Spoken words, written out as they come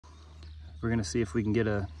We're gonna see if we can get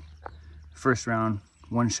a first round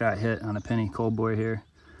one-shot hit on a penny cold bore here.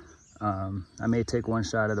 I may take one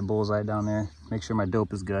shot at a bullseye down there, make sure my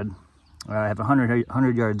dope is good. I have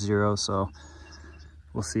 100 yard zero, so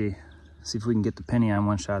we'll see if we can get the penny on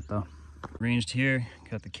one shot though. Ranged here,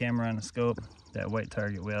 got the camera on the scope, that white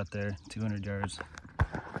target way out there, 200 yards.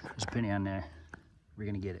 There's a penny on there. We're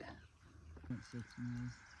gonna get it. 0.6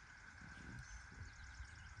 mils.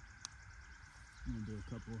 I'm gonna do a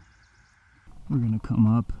couple. We're gonna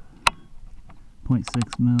come up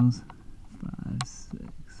 0.6 mils, 5, 6.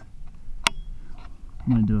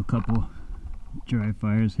 I'm gonna do a couple dry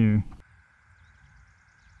fires here.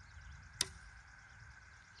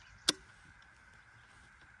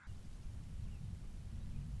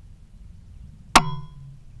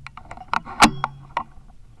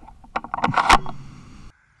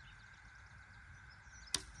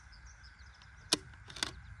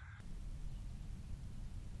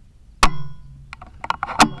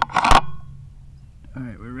 All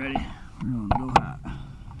right, we're ready. We're gonna go hot.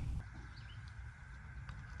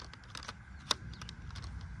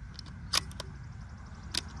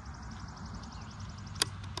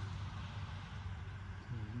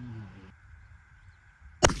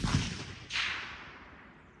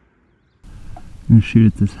 I'm gonna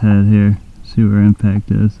shoot at this head here, see where impact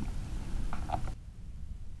is.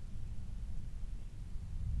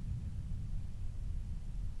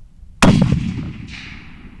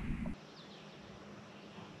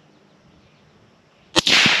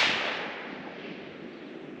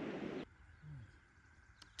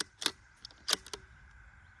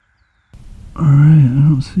 Alright, I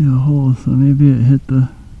don't see a hole, so maybe it hit the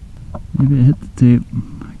tape.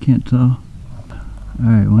 I can't tell.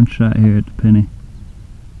 Alright, one shot here at the penny.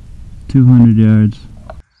 200 yards.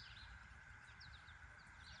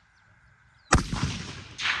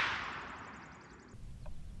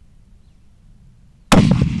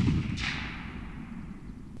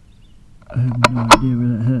 I have no idea where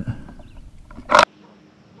that hit.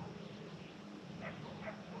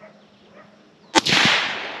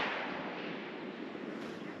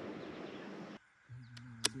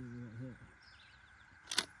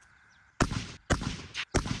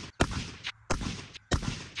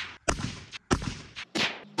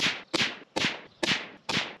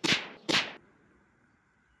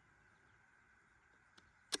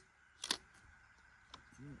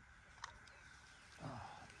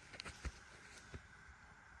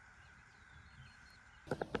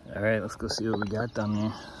 All right, let's go see what we got down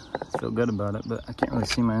there. I feel good about it, but I can't really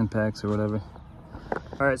see my impacts or whatever.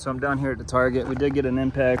 All right, so I'm down here at the target. We did get an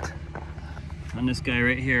impact on this guy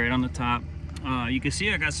right here, right on the top. You can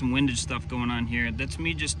see I got some windage stuff going on here. That's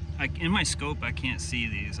me just, in my scope, I can't see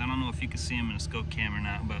these. I don't know if you can see them in a scope cam or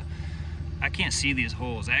not, but I can't see these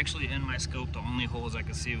holes. Actually, in my scope, the only holes I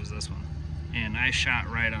could see was this one. And I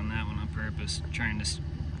shot right on that one on purpose, trying to,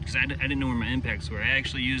 because I didn't know where my impacts were. I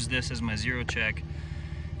actually used this as my zero check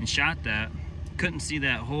and shot that. Couldn't see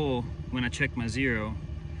that hole when I checked my zero.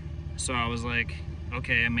 So I was like,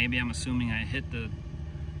 okay, maybe I'm assuming I hit the,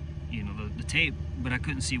 you know, the tape, but I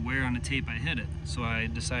couldn't see where on the tape I hit it. So I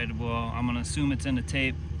decided, well, I'm gonna assume it's in the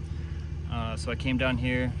tape. So I came down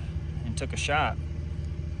here and took a shot.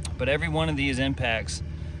 But every one of these impacts,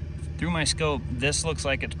 through my scope, this looks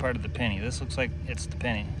like it's part of the penny. This looks like it's the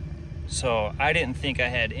penny. So I didn't think I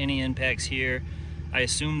had any impacts here. I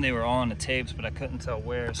assumed they were all on the tapes, but I couldn't tell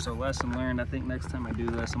where. So lesson learned, I think next time I do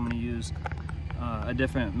this, I'm gonna use a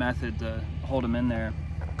different method to hold them in there.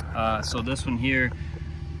 So this one here,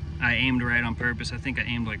 I aimed right on purpose. I think I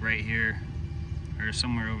aimed like right here or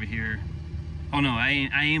somewhere over here. Oh no, I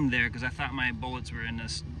aimed there because I thought my bullets were in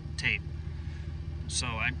this tape. So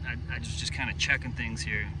I was just kind of checking things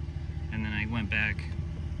here, and then I went back.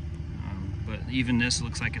 But even this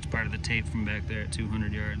looks like it's part of the tape from back there at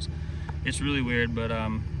 200 yards. It's really weird, but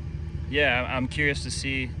yeah, I'm curious to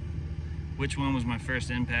see which one was my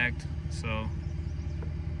first impact. So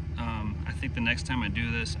I think the next time I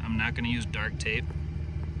do this, I'm not going to use dark tape.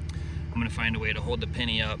 I'm going to find a way to hold the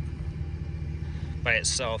penny up by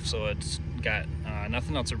itself so it's got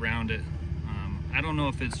nothing else around it. I don't know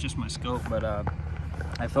if it's just my scope, but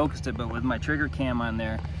I focused it, but with my trigger cam on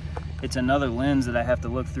there, it's another lens that I have to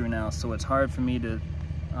look through now, so it's hard for me to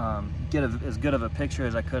get as good of a picture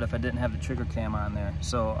as I could if I didn't have the trigger cam on there.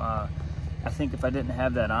 So I think if I didn't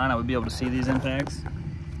have that on, I would be able to see these impacts.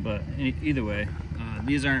 But either way,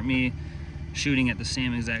 these aren't me shooting at the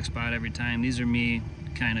same exact spot every time. These are me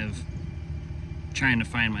kind of trying to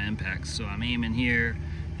find my impacts. So I'm aiming here,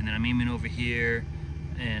 and then I'm aiming over here,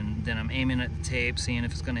 and then I'm aiming at the tape, seeing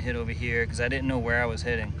if it's going to hit over here, because I didn't know where I was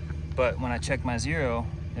hitting. But when I checked my zero,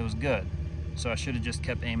 it was good. So I should have just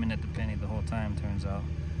kept aiming at the penny the whole time, turns out.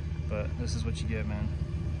 But this is what you get, man.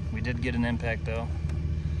 We did get an impact though,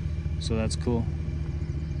 so that's cool.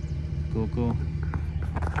 Cool.